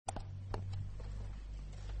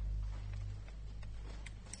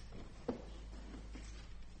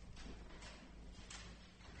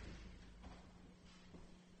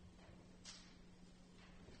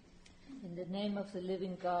name of the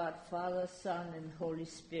living God, Father, Son, and Holy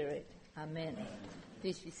Spirit. Amen.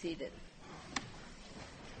 Please be seated.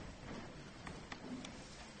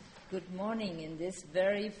 Good morning in this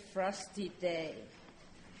very frosty day.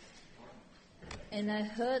 And I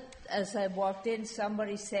heard, as I walked in,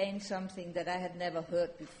 somebody saying something that I had never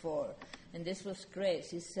heard before. And this was great.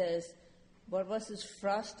 She says, what was this,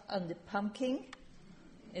 frost on the pumpkin?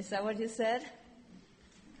 Is that what you said?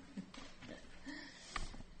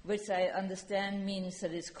 Which I understand means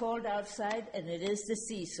that it's cold outside and it is the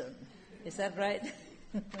season. Is that right?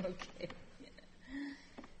 Okay.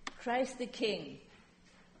 Christ the King.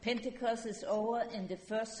 Pentecost is over and the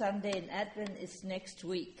first Sunday in Advent is next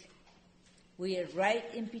week. We are right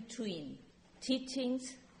in between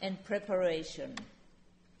teachings and preparation.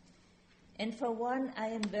 And for one, I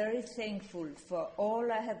am very thankful for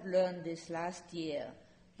all I have learned this last year,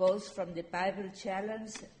 both from the Bible Challenge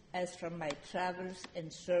as from my travels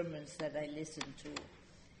and sermons that I listen to.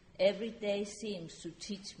 Every day seems to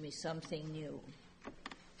teach me something new.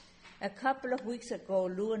 A couple of weeks ago,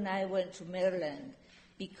 Lou and I went to Maryland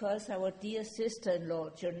because our dear sister-in-law,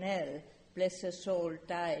 Jonelle, bless her soul,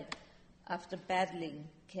 died after battling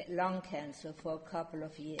lung cancer for a couple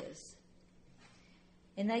of years.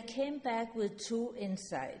 And I came back with two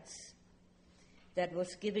insights that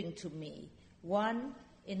was given to me. One,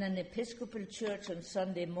 in an Episcopal church on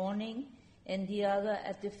Sunday morning, and the other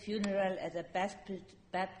at the funeral at a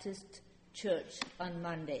Baptist church on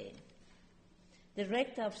Monday. The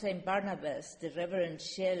rector of St. Barnabas, the Reverend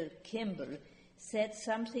Shell Kimball, said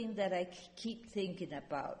something that I keep thinking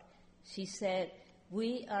about. She said,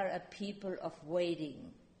 "We are a people of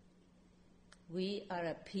waiting. We are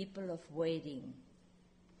a people of waiting."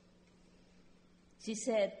 She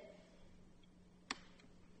said,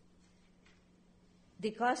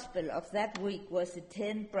 the gospel of that week was the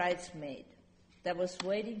 10 bridesmaids that was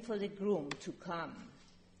waiting for the groom to come.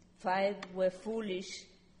 5 were foolish,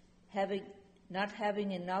 not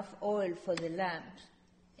having enough oil for the lamps,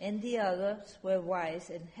 and the others were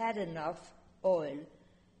wise and had enough oil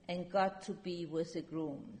and got to be with the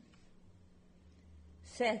groom.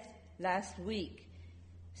 Seth, last week,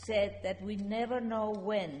 said that we never know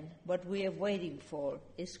when what we are waiting for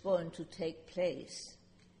is going to take place.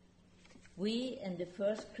 We and the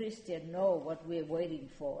first Christian know what we are waiting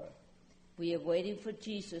for. We are waiting for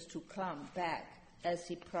Jesus to come back as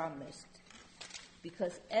he promised.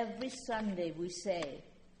 Because every Sunday we say,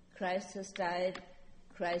 Christ has died,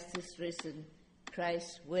 Christ is risen,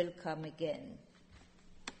 Christ will come again.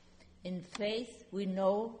 In faith, we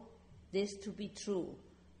know this to be true.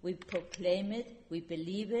 We proclaim it, we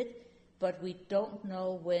believe it, but we don't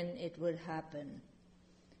know when it will happen.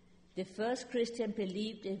 The first Christian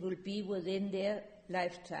believed it will be within their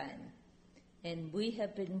lifetime, and we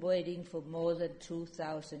have been waiting for more than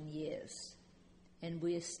 2,000 years, and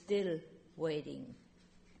we are still waiting.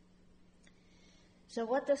 So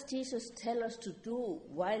what does Jesus tell us to do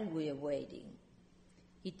while we are waiting?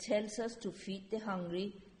 He tells us to feed the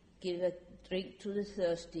hungry, give a drink to the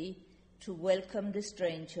thirsty, to welcome the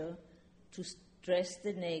stranger, to dress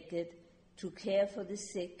the naked, to care for the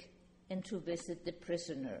sick, and to visit the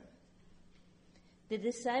prisoner. The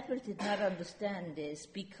disciples did not understand this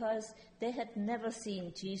because they had never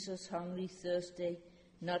seen Jesus hungry, thirsty,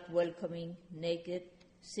 not welcoming, naked,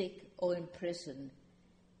 sick, or in prison.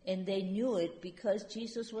 And they knew it because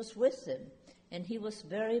Jesus was with them, and he was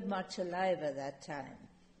very much alive at that time.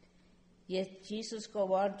 Yet Jesus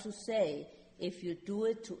goes on to say, if you do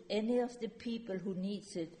it to any of the people who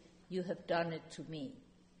needs it, you have done it to me.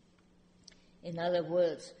 In other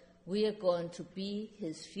words, we are going to be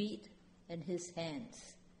his feet and his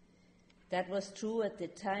hands. That was true at the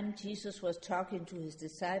time Jesus was talking to his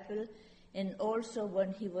disciples, and also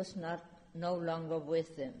when he was no longer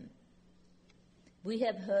with them. We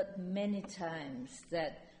have heard many times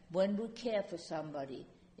that when we care for somebody,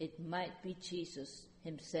 it might be Jesus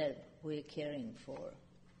himself we're caring for.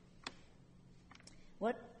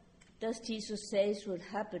 What does Jesus say will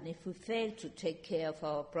happen if we fail to take care of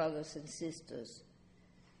our brothers and sisters?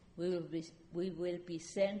 We will be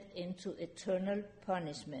sent into eternal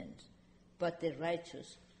punishment, but the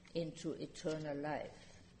righteous into eternal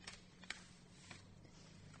life.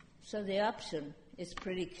 So the option is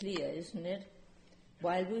pretty clear, isn't it?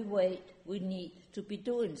 While we wait, we need to be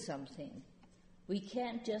doing something. We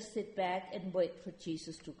can't just sit back and wait for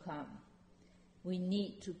Jesus to come. We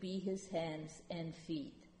need to be his hands and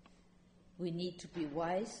feet. We need to be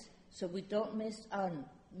wise so we don't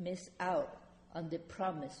miss out on the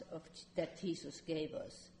promise that Jesus gave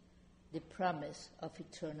us, the promise of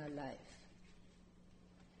eternal life.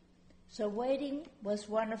 So waiting was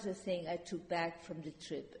one of the things I took back from the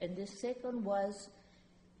trip. And the second was,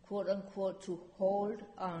 quote unquote, to hold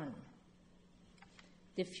on.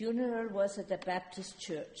 The funeral was at a Baptist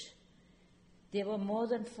church. There were more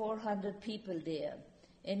than 400 people there.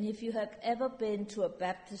 And if you have ever been to a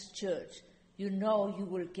Baptist church, you know you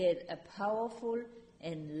will get a powerful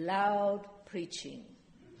and loud preaching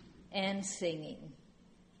and singing.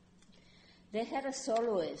 They had a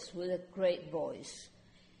soloist with a great voice,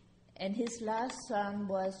 and his last song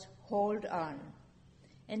was "Hold On."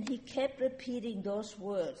 And he kept repeating those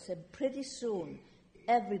words, and pretty soon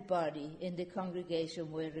everybody in the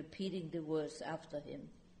congregation were repeating the words after him,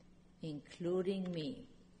 including me.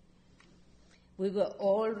 We were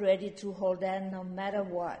all ready to hold on no matter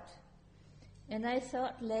what. And I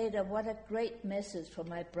thought later, what a great message for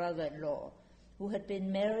my brother-in-law, who had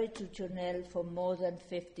been married to Jonelle for more than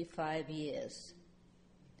 55 years.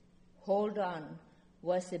 Hold on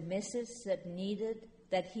was the message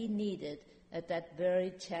that he needed at that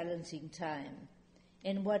very challenging time,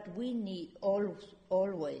 and what we need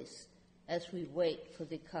always as we wait for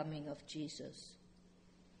the coming of Jesus.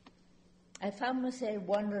 I found myself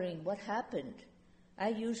wondering what happened. I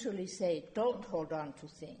usually say, don't hold on to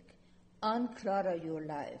think. Unclutter your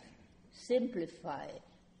life. Simplify.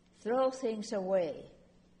 Throw things away.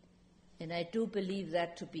 And I do believe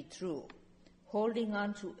that to be true. Holding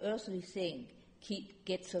on to earthly things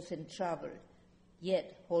gets us in trouble.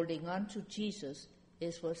 Yet holding on to Jesus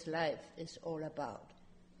is what life is all about.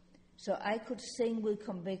 So I could sing with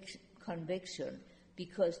conviction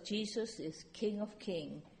because Jesus is King of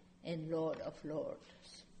Kings and Lord of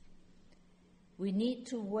Lords. We need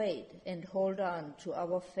to wait and hold on to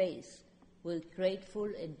our faith with grateful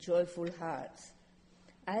and joyful hearts.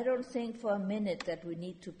 I don't think for a minute that we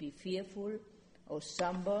need to be fearful or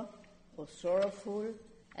somber or sorrowful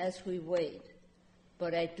as we wait,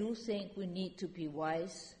 but I do think we need to be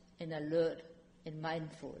wise and alert and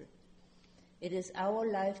mindful. It is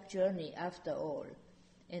our life journey after all,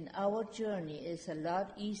 and our journey is a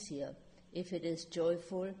lot easier if it is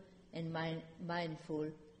joyful and mindful,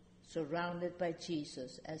 surrounded by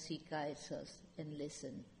Jesus as he guides us and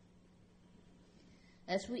listen.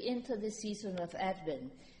 As we enter the season of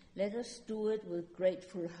Advent, let us do it with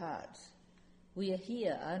grateful hearts. We are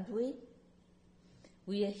here, aren't we?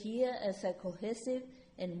 We are here as a cohesive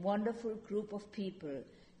and wonderful group of people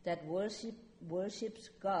that worships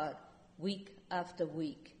God week after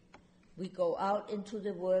week. We go out into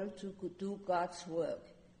the world to do God's work.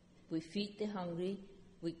 We feed the hungry.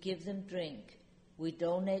 We give them drink. We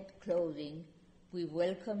donate clothing. We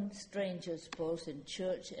welcome strangers both in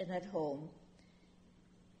church and at home.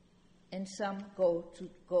 And some go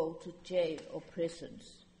to jail or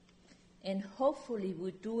prisons. And hopefully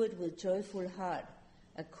we do it with joyful heart,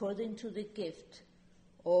 according to the gift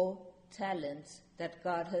or talents that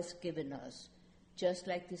God has given us, just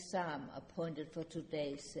like the psalm appointed for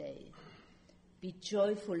today say. Be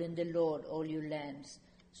joyful in the Lord, all you lands.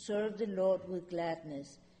 Serve the Lord with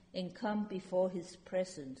gladness, and come before his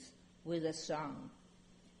presence with a song.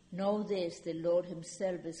 Know this, the Lord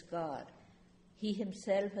himself is God. He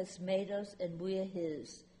himself has made us, and we are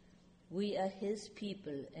his. We are his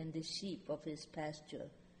people and the sheep of his pasture.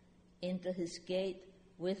 Enter his gate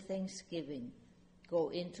with thanksgiving. Go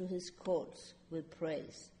into his courts with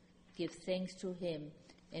praise. Give thanks to him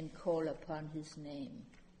and call upon his name.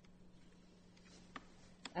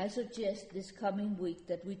 I suggest this coming week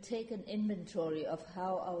that we take an inventory of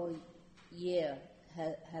how our year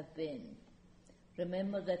have been.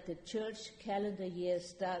 Remember that the church calendar year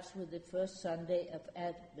starts with the first Sunday of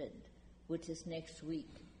Advent, which is next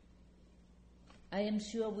week. I am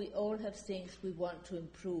sure we all have things we want to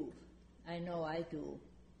improve. I know I do.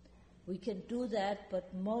 We can do that,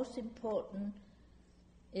 but most important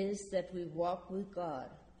is that we walk with God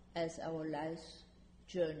as our life's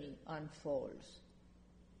journey unfolds.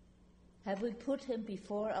 Have we put him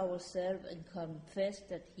before ourselves and confessed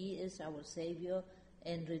that he is our Savior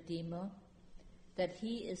and Redeemer, that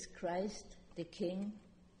he is Christ the King?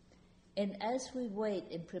 And as we wait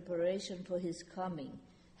in preparation for his coming,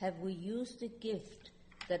 have we used the gift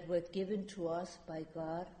that were given to us by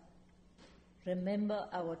God? Remember,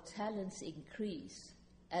 our talents increase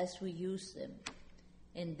as we use them,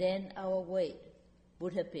 and then our wait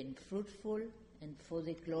would have been fruitful and for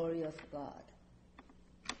the glory of God.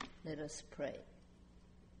 Let us pray.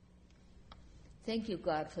 Thank you,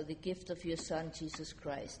 God, for the gift of your Son, Jesus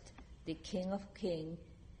Christ, the King of Kings,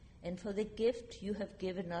 and for the gift you have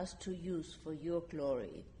given us to use for your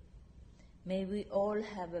glory. May we all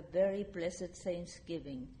have a very blessed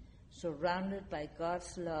Thanksgiving, surrounded by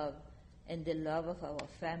God's love and the love of our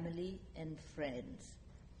family and friends.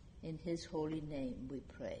 In his holy name we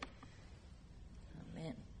pray.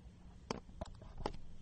 Amen.